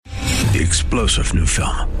The explosive new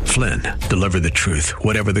film, Flynn, deliver the truth,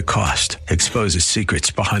 whatever the cost. Exposes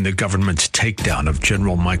secrets behind the government's takedown of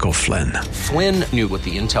General Michael Flynn. Flynn knew what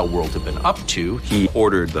the intel world had been up to. He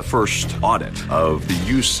ordered the first audit of the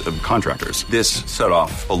use of contractors. This set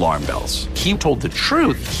off alarm bells. He told the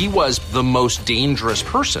truth. He was the most dangerous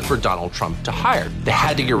person for Donald Trump to hire. They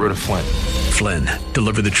had to get rid of Flynn. Flynn,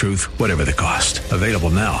 deliver the truth, whatever the cost. Available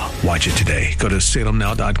now. Watch it today. Go to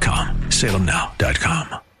salemnow.com.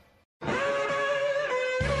 salemnow.com.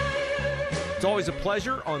 It's always a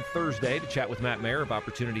pleasure on Thursday to chat with Matt Mayer of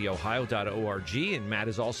OpportunityOhio.org. And Matt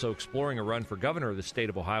is also exploring a run for governor of the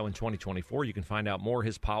state of Ohio in 2024. You can find out more of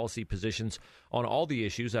his policy positions on all the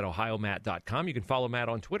issues at ohiomatt.com. You can follow Matt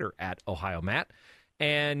on Twitter at OhioMatt.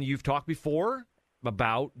 And you've talked before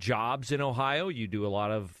about jobs in Ohio. You do a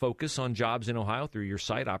lot of focus on jobs in Ohio through your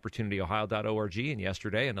site, OpportunityOhio.org. And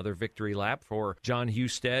yesterday, another victory lap for John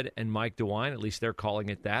Husted and Mike DeWine. At least they're calling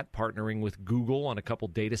it that, partnering with Google on a couple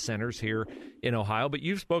data centers here in Ohio. But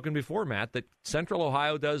you've spoken before, Matt, that Central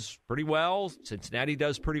Ohio does pretty well. Cincinnati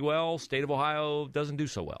does pretty well. State of Ohio doesn't do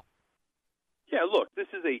so well. Yeah, look, this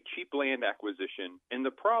is a cheap land acquisition, and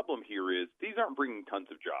the problem here is these aren't bringing tons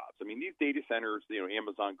of jobs. I mean, these data centers,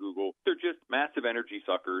 Amazon, Google, they're just massive energy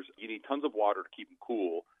suckers. You need tons of water to keep them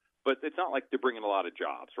cool, but it's not like they're bringing a lot of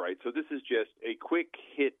jobs, right? So this is just a quick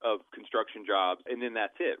hit of construction jobs, and then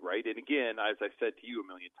that's it, right? And again, as I've said to you a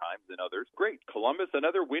million times and others, great, Columbus,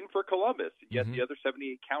 another win for Columbus, yet the other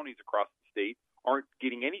 78 counties across the state aren't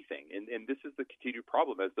getting anything, and this is the continued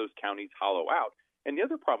problem as those counties hollow out. And the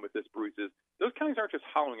other problem with this, Bruce, is those counties aren't just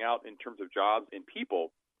hollowing out in terms of jobs and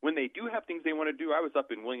people. When they do have things they want to do, I was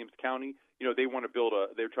up in Williams County. They want to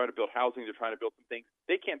they're trying to build housing. They're trying to build some things.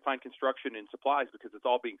 They can't find construction and supplies because it's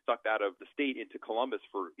all being sucked out of the state into Columbus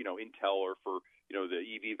for, Intel or for, the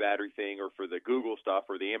EV battery thing or for the Google stuff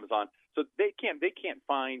or the Amazon. So they can't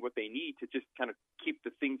find what they need to just kind of keep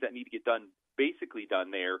the things that need to get done basically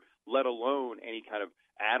done there, let alone any kind of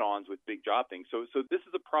add-ons with big job things. So this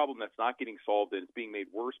is a problem that's not getting solved, and it's being made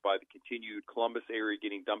worse by the continued Columbus area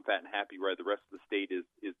getting dumb, fat, and happy, where the rest of the state is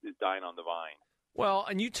dying on the vine. Well,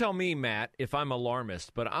 and you tell me, Matt, if I'm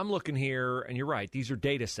alarmist, but I'm looking here, and you're right, these are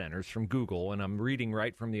data centers from Google, and I'm reading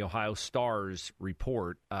right from the Ohio Star's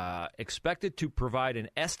report, expected to provide an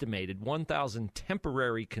estimated 1,000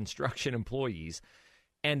 temporary construction employees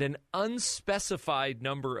and an unspecified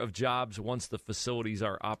number of jobs once the facilities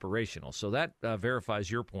are operational. So that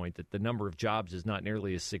verifies your point that the number of jobs is not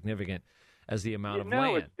nearly as significant as the amount of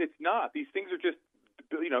land. No, it's not. These things are just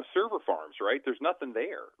server farms, right? There's nothing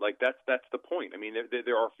there. Like that's the point. I mean,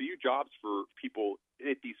 there are few jobs for people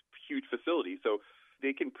at these huge facilities, so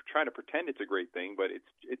they can try to pretend it's a great thing, but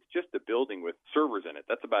it's just a building with servers in it.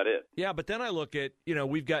 That's about it. Yeah, but then I look at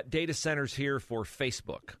we've got data centers here for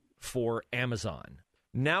Facebook, for Amazon.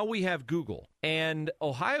 Now we have Google, and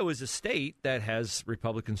Ohio is a state that has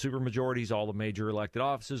Republican supermajorities. All the major elected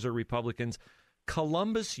offices are Republicans.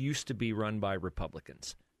 Columbus used to be run by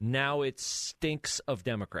Republicans. Now it stinks of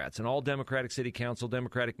Democrats, and all Democratic city council,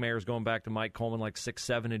 Democratic mayors going back to Mike Coleman, like 6,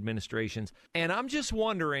 7 administrations. And I'm just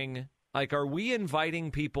wondering, are we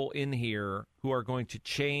inviting people in here who are going to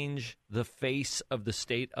change the face of the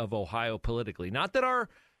state of Ohio politically? Not that our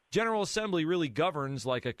General Assembly really governs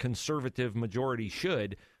like a conservative majority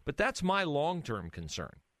should, but that's my long-term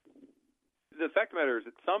concern. The fact of the matter is,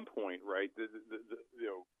 at some point, right,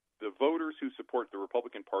 the voters who support the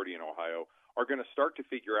Republican Party in Ohio are going to start to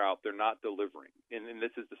figure out they're not delivering. And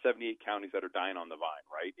this is the 78 counties that are dying on the vine,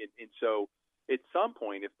 right? And so at some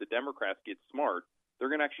point, if the Democrats get smart,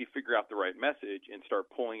 they're going to actually figure out the right message and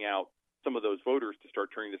start pulling out some of those voters to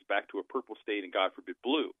start turning this back to a purple state and, God forbid,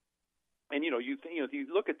 blue. And, you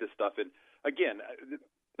look at this stuff, and again,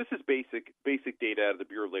 this is basic data out of the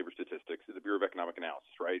Bureau of Labor Statistics, the Bureau of Economic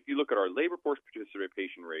Analysis, right? If you look at our labor force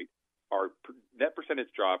participation rate, our net percentage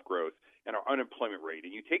job growth, and our unemployment rate,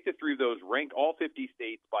 and you take the three of those, rank all 50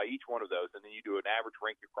 states by each one of those, and then you do an average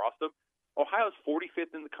rank across them, Ohio's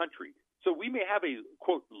 45th in the country. So we may have a,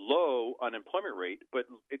 quote, low unemployment rate, but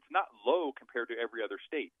it's not low compared to every other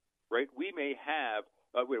state, right? We may have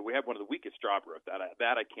we have one of the weakest job growth. That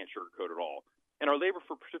I can't sugarcoat at all. And our labor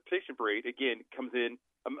for participation rate, again, comes in,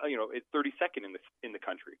 at 32nd in the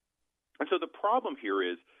country. And so the problem here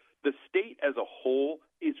is the state as a whole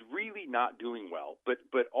is really not doing well. But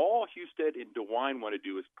all Husted and DeWine want to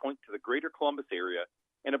do is point to the greater Columbus area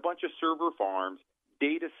and a bunch of server farms,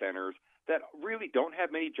 data centers that really don't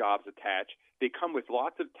have many jobs attached. They come with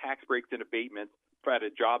lots of tax breaks and abatements out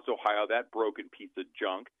of Jobs Ohio, that broken piece of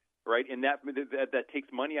junk. Right, and that takes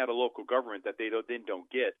money out of local government that they then don't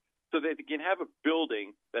get. so they can have a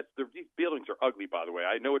building these buildings are ugly, by the way.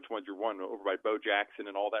 I know which ones you're one over by Bo Jackson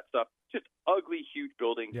and all that stuff. Just ugly, huge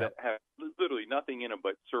buildings that have literally nothing in them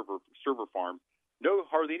but server farms.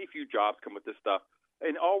 Hardly any few jobs come with this stuff.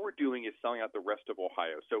 And all we're doing is selling out the rest of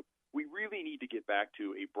Ohio. So we really need to get back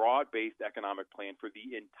to a broad-based economic plan for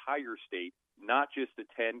the entire state, not just the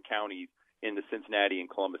 10 counties in the Cincinnati and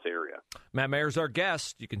Columbus area. Matt Maier's our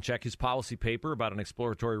guest. You can check his policy paper about an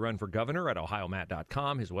exploratory run for governor at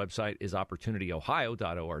ohiomatt.com. His website is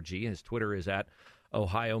opportunityohio.org. His Twitter is at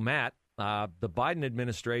OhioMatt. The Biden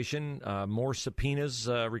administration, more subpoenas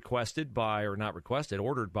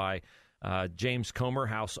ordered by James Comer,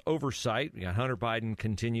 House Oversight. We got Hunter Biden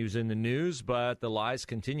continues in the news, but the lies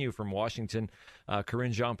continue from Washington.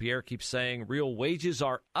 Karine Jean-Pierre keeps saying real wages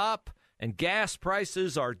are up and gas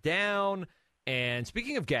prices are down. And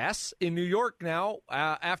speaking of gas, in New York now,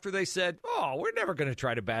 after they said, we're never going to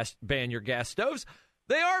try to ban your gas stoves,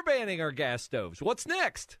 they are banning our gas stoves. What's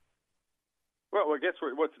next? Well, I guess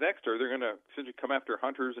what's next are they're going to essentially come after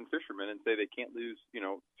hunters and fishermen and say they can't lose,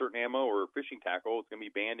 certain ammo or fishing tackle. It's going to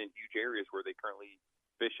be banned in huge areas where they currently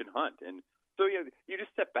fish and hunt. And so, you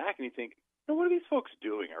just step back and you think, what are these folks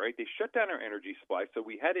doing? All right, they shut down our energy supply. So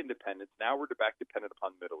we had independence. Now we're back dependent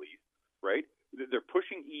upon the Middle East, right? They're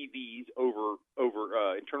pushing EVs over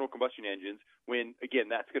internal combustion engines when, again,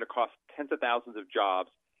 that's going to cost tens of thousands of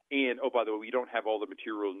jobs. And, by the way, we don't have all the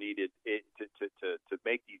material needed to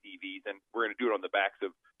make these EVs, and we're going to do it on the backs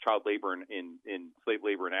of child labor and slave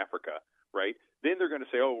labor in Africa, right? Then they're going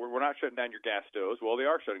to say, we're not shutting down your gas stoves. Well, they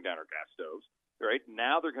are shutting down our gas stoves, right?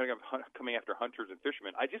 Now they're going to coming after hunters and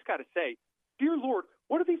fishermen. I just got to say, dear Lord,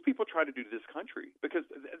 what are these people trying to do to this country? Because,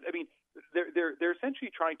 I mean, they're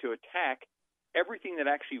essentially trying to attack everything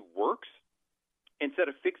that actually works instead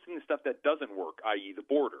of fixing the stuff that doesn't work, i.e. the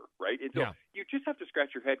border, right? And so you just have to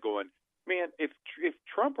scratch your head going, man, if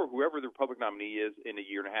Trump or whoever the Republican nominee is in a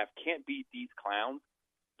year and a half can't beat these clowns,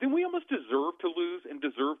 then we almost deserve to lose and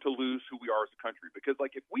deserve to lose who we are as a country. Because,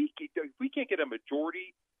 if we can't get a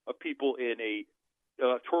majority of people in a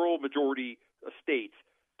electoral majority of states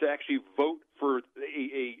to actually vote for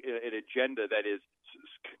an agenda that is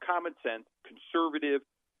common sense, conservative,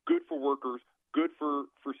 good for workers, good for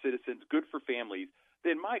citizens, good for families,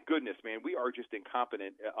 then my goodness, man, we are just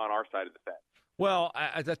incompetent on our side of the fence. Well,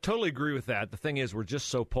 I totally agree with that. The thing is, we're just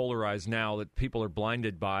so polarized now that people are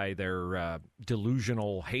blinded by their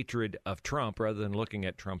delusional hatred of Trump rather than looking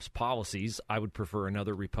at Trump's policies. I would prefer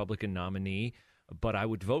another Republican nominee, but I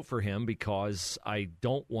would vote for him because I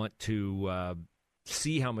don't want to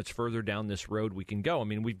see how much further down this road we can go. I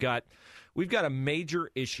mean, we've got a major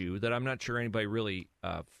issue that I'm not sure anybody really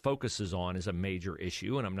focuses on as a major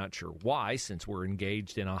issue, and I'm not sure why, since we're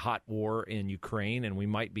engaged in a hot war in Ukraine and we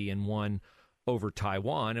might be in one over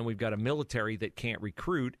Taiwan, and we've got a military that can't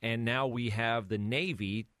recruit, and now we have the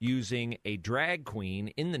Navy using a drag queen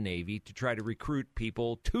in the Navy to try to recruit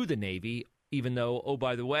people to the Navy, even though,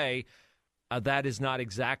 by the way, that is not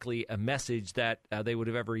exactly a message that they would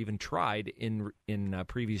have ever even tried in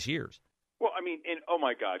previous years. Well, I mean, and oh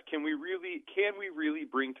my God, can we really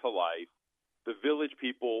bring to life the Village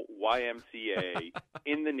People YMCA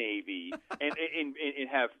in the Navy and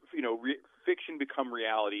have fiction become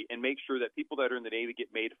reality and make sure that people that are in the Navy get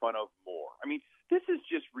made fun of more? I mean, this is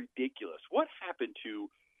just ridiculous. What happened to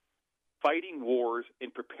fighting wars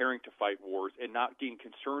and preparing to fight wars and not getting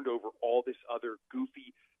concerned over all this other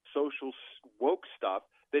goofy social woke stuff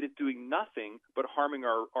that is doing nothing but harming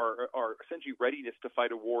our essentially readiness to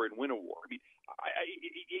fight a war and win a war? I mean,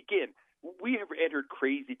 again, we have entered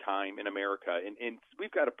crazy time in America, and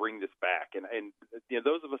we've got to bring this back. And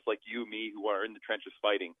those of us like you, me, who are in the trenches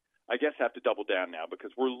fighting, I guess have to double down now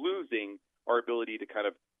because we're losing our ability to kind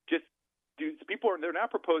of just do. People they're now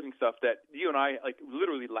proposing stuff that you and I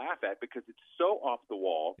literally laugh at because it's so off the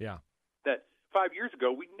wall. Yeah. That 5 years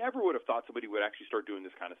ago, we never would have thought somebody would actually start doing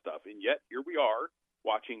this kind of stuff. And yet, here we are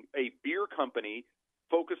watching a beer company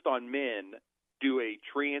focused on men do a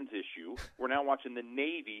trans issue. We're now watching the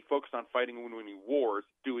Navy focused on fighting and winning wars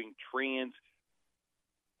doing trans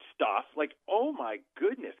stuff. Oh my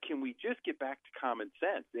goodness, can we just get back to common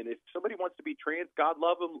sense? And if somebody wants to be trans, God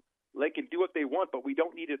love them. They can do what they want, but we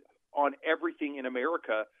don't need it on everything in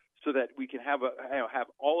America so that we can have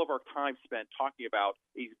all of our time spent talking about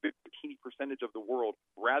a teeny percentage of the world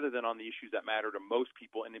rather than on the issues that matter to most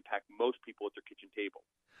people and impact most people at their kitchen table.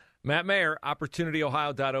 Matt Maier,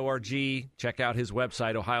 opportunityohio.org. Check out his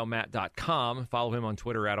website, ohiomatt.com. Follow him on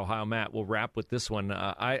Twitter at ohiomatt. We'll wrap with this one.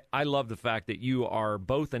 I love the fact that you are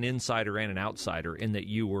both an insider and an outsider in that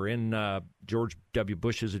you were in George W.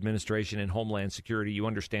 Bush's administration in Homeland Security. You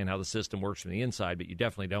understand how the system works from the inside, but you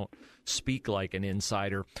definitely don't speak like an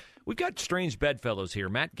insider. We've got strange bedfellows here,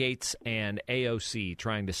 Matt Gaetz and AOC,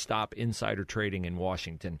 trying to stop insider trading in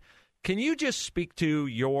Washington. Can you just speak to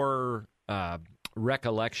your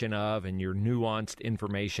recollection of and your nuanced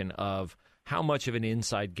information of how much of an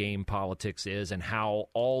inside game politics is and how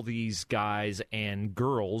all these guys and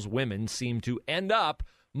girls, women, seem to end up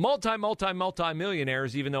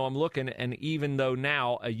multi-millionaires, even though I'm looking, and even though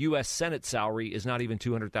now a U.S. Senate salary is not even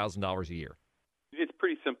 $200,000 a year? It's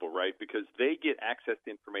pretty simple, right? Because they get access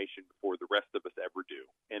to information before the rest of us ever do,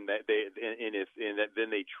 and then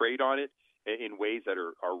they trade on it in ways that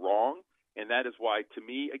are wrong. And that is why, to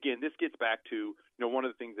me, again, this gets back to, one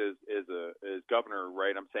of the things as governor,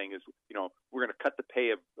 right, I'm saying is, we're going to cut the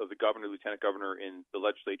pay of the governor, lieutenant governor in the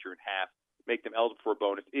legislature in half, make them eligible for a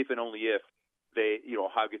bonus if and only if they,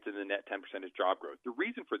 Ohio gets in the net 10% job growth. The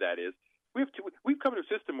reason for that is we've come to a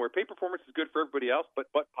system where pay performance is good for everybody else but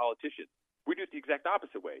politicians. We do it the exact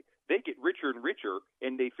opposite way. They get richer and richer,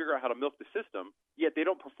 and they figure out how to milk the system, yet they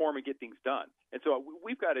don't perform and get things done. And so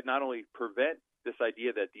we've got to not only prevent this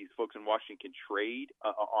idea that these folks in Washington can trade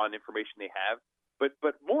on information they have, but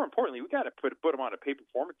more importantly, we got to put them on a pay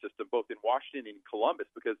performance system both in Washington and Columbus,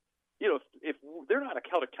 because if they're not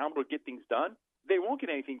held accountable to get things done, they won't get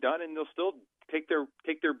anything done, and they'll still take their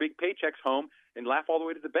big paychecks home and laugh all the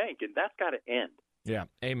way to the bank, and that's got to end. Yeah,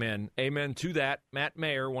 amen. Amen to that. Matt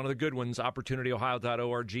Mayer, one of the good ones,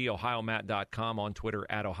 opportunityohio.org, ohiomatt.com, on Twitter,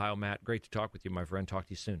 @OhioMatt. Great to talk with you, my friend. Talk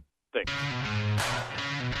to you soon. Thanks.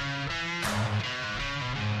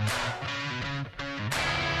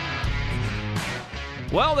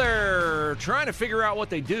 Well, they're trying to figure out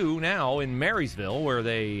what they do now in Marysville, where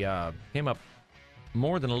they came up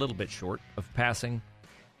more than a little bit short of passing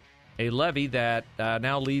a levy that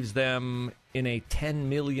now leaves them in a $10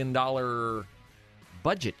 million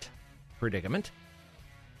budget predicament.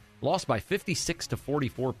 Lost by 56 to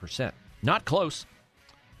 44%. Not close.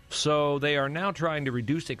 So they are now trying to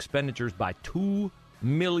reduce expenditures by $2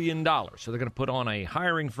 million. So they're going to put on a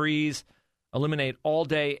hiring freeze, eliminate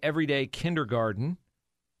all-day, everyday kindergarten,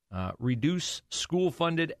 reduce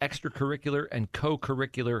school-funded extracurricular and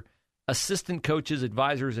co-curricular assistant coaches,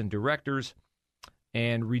 advisors, and directors,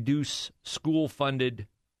 and reduce school-funded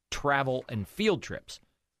travel and field trips.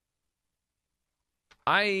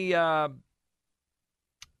 I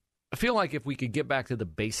feel like if we could get back to the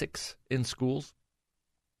basics in schools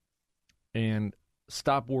and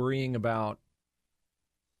stop worrying about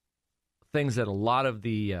things that a lot of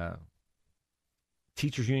the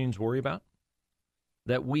teachers' unions worry about,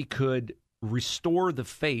 that we could restore the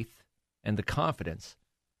faith and the confidence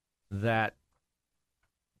that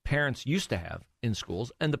parents used to have in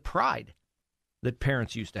schools and the pride that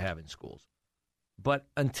parents used to have in schools. But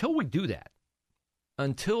until we do that,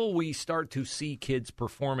 until we start to see kids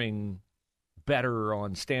performing better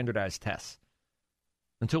on standardized tests,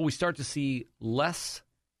 until we start to see less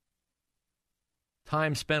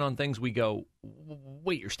time spent on things we go,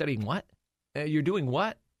 wait, you're studying what? You're doing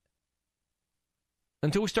what?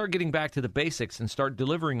 Until we start getting back to the basics and start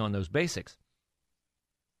delivering on those basics,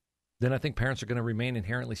 then I think parents are going to remain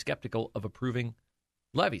inherently skeptical of approving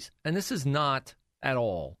levies. And this is not at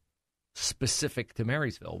all specific to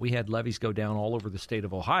Marysville. We had levies go down all over the state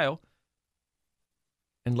of Ohio,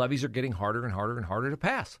 and levies are getting harder and harder and harder to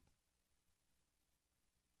pass.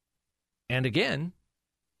 And again,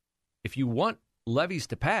 if you want levies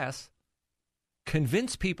to pass,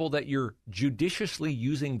 convince people that you're judiciously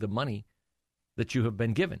using the money that you have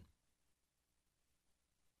been given.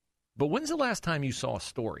 But when's the last time you saw a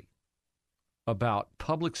story about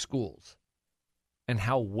public schools and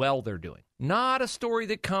how well they're doing? Not a story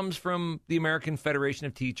that comes from the American Federation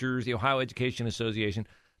of Teachers, the Ohio Education Association,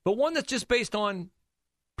 but one that's just based on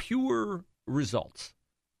pure results.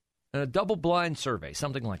 A double-blind survey,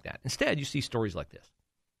 something like that. Instead, you see stories like this.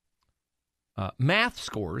 Math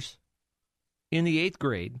scores in the 8th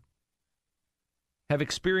grade have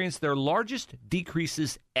experienced their largest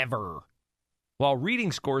decreases ever, while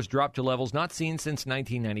reading scores dropped to levels not seen since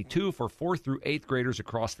 1992 for 4th through 8th graders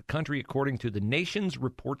across the country, according to the nation's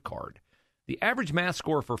report card. The average math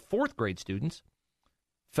score for 4th grade students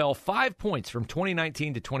fell 5 points from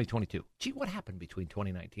 2019 to 2022. Gee, what happened between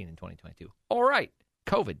 2019 and 2022? All right,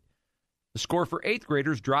 COVID. The score for 8th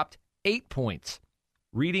graders dropped 8 points.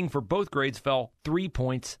 Reading for both grades fell 3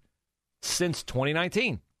 points since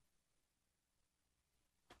 2019.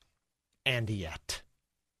 And yet,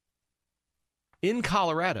 in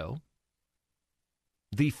Colorado,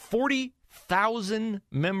 the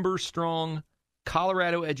 40,000-member-strong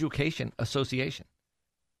Colorado Education Association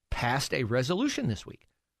passed a resolution this week.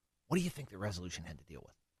 What do you think the resolution had to deal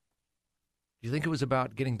with? Do you think it was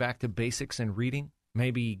about getting back to basics and reading?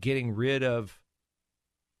 Maybe getting rid of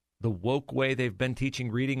the woke way they've been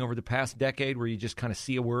teaching reading over the past decade, where you just kind of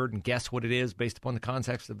see a word and guess what it is based upon the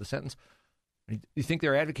context of the sentence? You think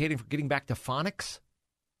they're advocating for getting back to phonics,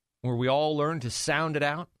 where we all learn to sound it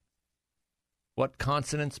out? What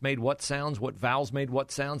consonants made what sounds, what vowels made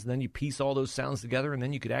what sounds, and then you piece all those sounds together, and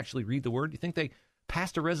then you could actually read the word? You think they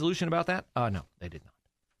passed a resolution about that? No, they did not.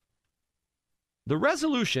 The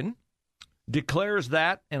resolution declares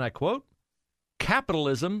that, and I quote,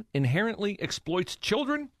 capitalism inherently exploits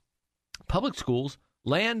children, public schools,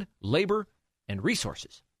 land, labor, and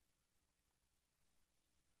resources.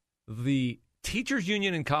 The teachers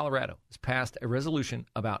union in Colorado has passed a resolution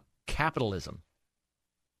about capitalism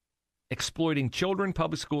exploiting children,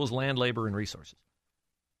 public schools, land, labor, and resources.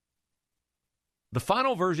 The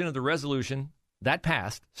final version of the resolution that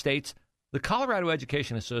passed states, the Colorado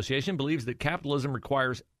Education Association believes that capitalism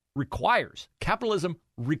requires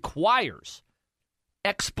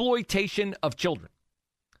exploitation of children.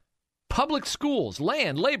 Public schools,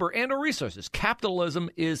 land, labor, and or resources. Capitalism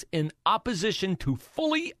is in opposition to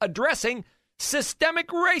fully addressing systemic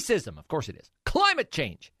racism. Of course it is. Climate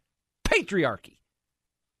change, patriarchy,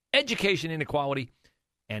 education inequality,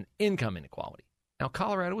 and income inequality. Now,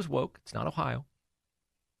 Colorado is woke. It's not Ohio.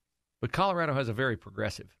 But Colorado has a very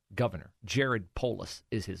progressive governor. Jared Polis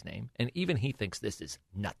is his name, and even he thinks this is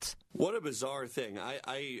nuts. What a bizarre thing.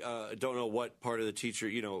 I don't know what part of the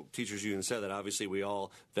teachers union said that. Obviously, we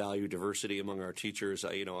all value diversity among our teachers.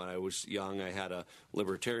 When I was young, I had a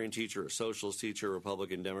libertarian teacher, a socialist teacher, a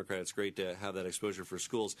Republican, Democrat. It's great to have that exposure for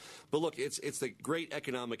schools. But look, it's the great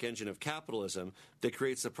economic engine of capitalism that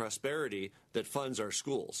creates the prosperity that funds our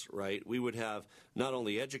schools, right? We would have not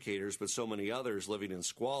only educators, but so many others living in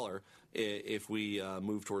squalor if we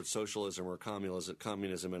move towards socialism or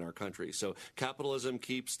communism in our country. So capitalism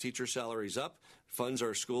keeps teacher salaries up, funds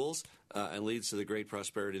our schools, and leads to the great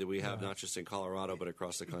prosperity that we have not just in Colorado, but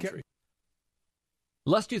across the country.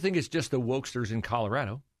 Lest you think it's just the wokesters in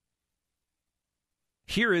Colorado,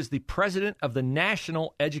 here is the president of the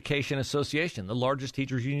National Education Association, the largest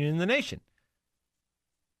teachers union in the nation,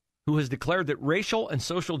 who has declared that racial and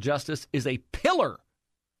social justice is a pillar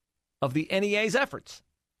of the NEA's efforts.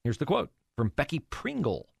 Here's the quote from Becky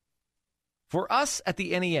Pringle. For us at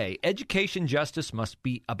the NEA, education justice must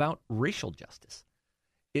be about racial justice.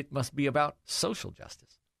 It must be about social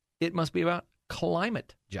justice. It must be about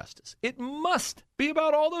climate justice. It must be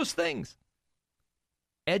about all those things.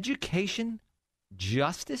 Education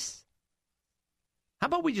justice? How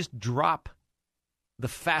about we just drop the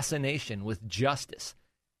fascination with justice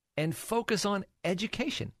and focus on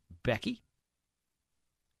education, Becky?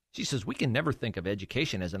 She says we can never think of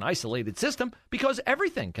education as an isolated system because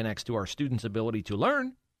everything connects to our students' ability to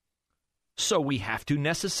learn. So we have to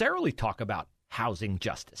necessarily talk about housing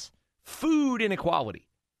justice, food inequality.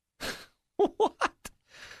 What?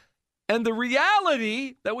 And the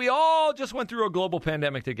reality that we all just went through a global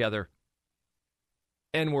pandemic together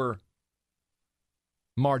and we're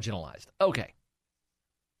marginalized. Okay.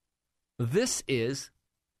 This is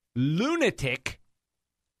lunatic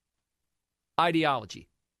ideology.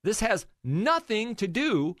 This has nothing to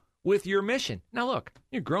do with your mission. Now, look,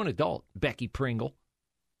 you're a grown adult, Becky Pringle,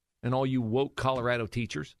 and all you woke Colorado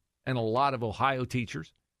teachers and a lot of Ohio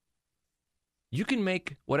teachers. You can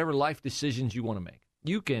make whatever life decisions you want to make.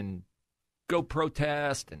 You can go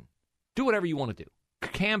protest and do whatever you want to do.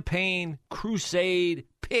 Campaign, crusade,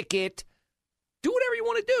 picket, do whatever you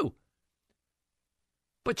want to do.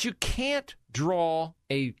 But you can't draw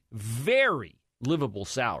a very livable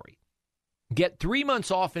salary. Get 3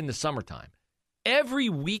 months off in the summertime, every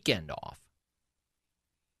weekend off,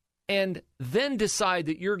 and then decide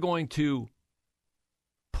that you're going to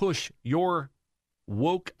push your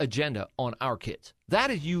woke agenda on our kids.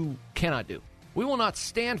 That is, you cannot do. We will not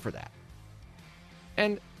stand for that.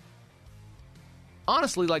 And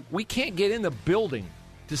honestly, we can't get in the building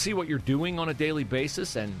to see what you're doing on a daily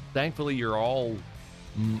basis, and thankfully you're all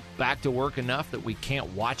back to work enough that we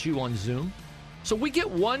can't watch you on Zoom. So we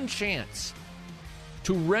get one chance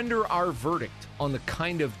to render our verdict on the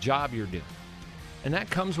kind of job you're doing. And that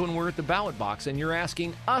comes when we're at the ballot box and you're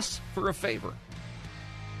asking us for a favor.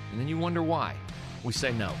 And then you wonder why. We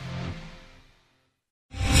say no.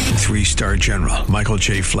 3-star General Michael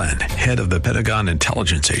J. Flynn, head of the Pentagon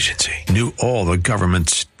Intelligence Agency, knew all the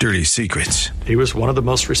government's dirty secrets. He was one of the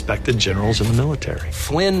most respected generals in the military.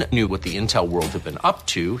 Flynn knew what the intel world had been up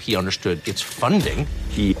to. He understood its funding.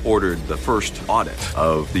 He ordered the first audit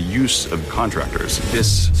of the use of contractors.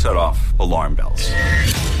 This set off alarm bells.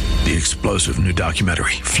 The explosive new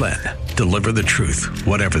documentary, Flynn, Deliver the Truth,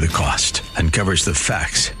 Whatever the Cost, uncovers the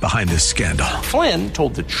facts behind this scandal. Flynn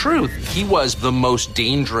told the truth. He was the most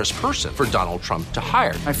dangerous person for Donald Trump to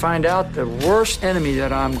hire. I find out the worst enemy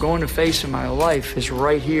that I'm going to face in my life is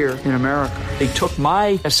right here in America. They took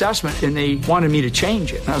my assessment and they wanted me to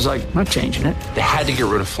change it. And I was like, I'm not changing it. They had to get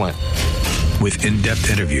rid of Flynn. With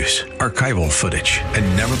in-depth interviews, archival footage, and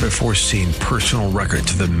never-before-seen personal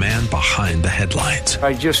records of the man behind the headlines.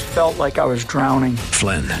 I just felt like I was drowning.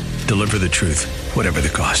 Flynn, Deliver the Truth, Whatever the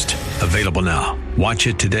Cost. Available now. Watch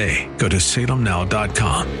it today. Go to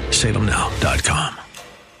salemnow.com. salemnow.com.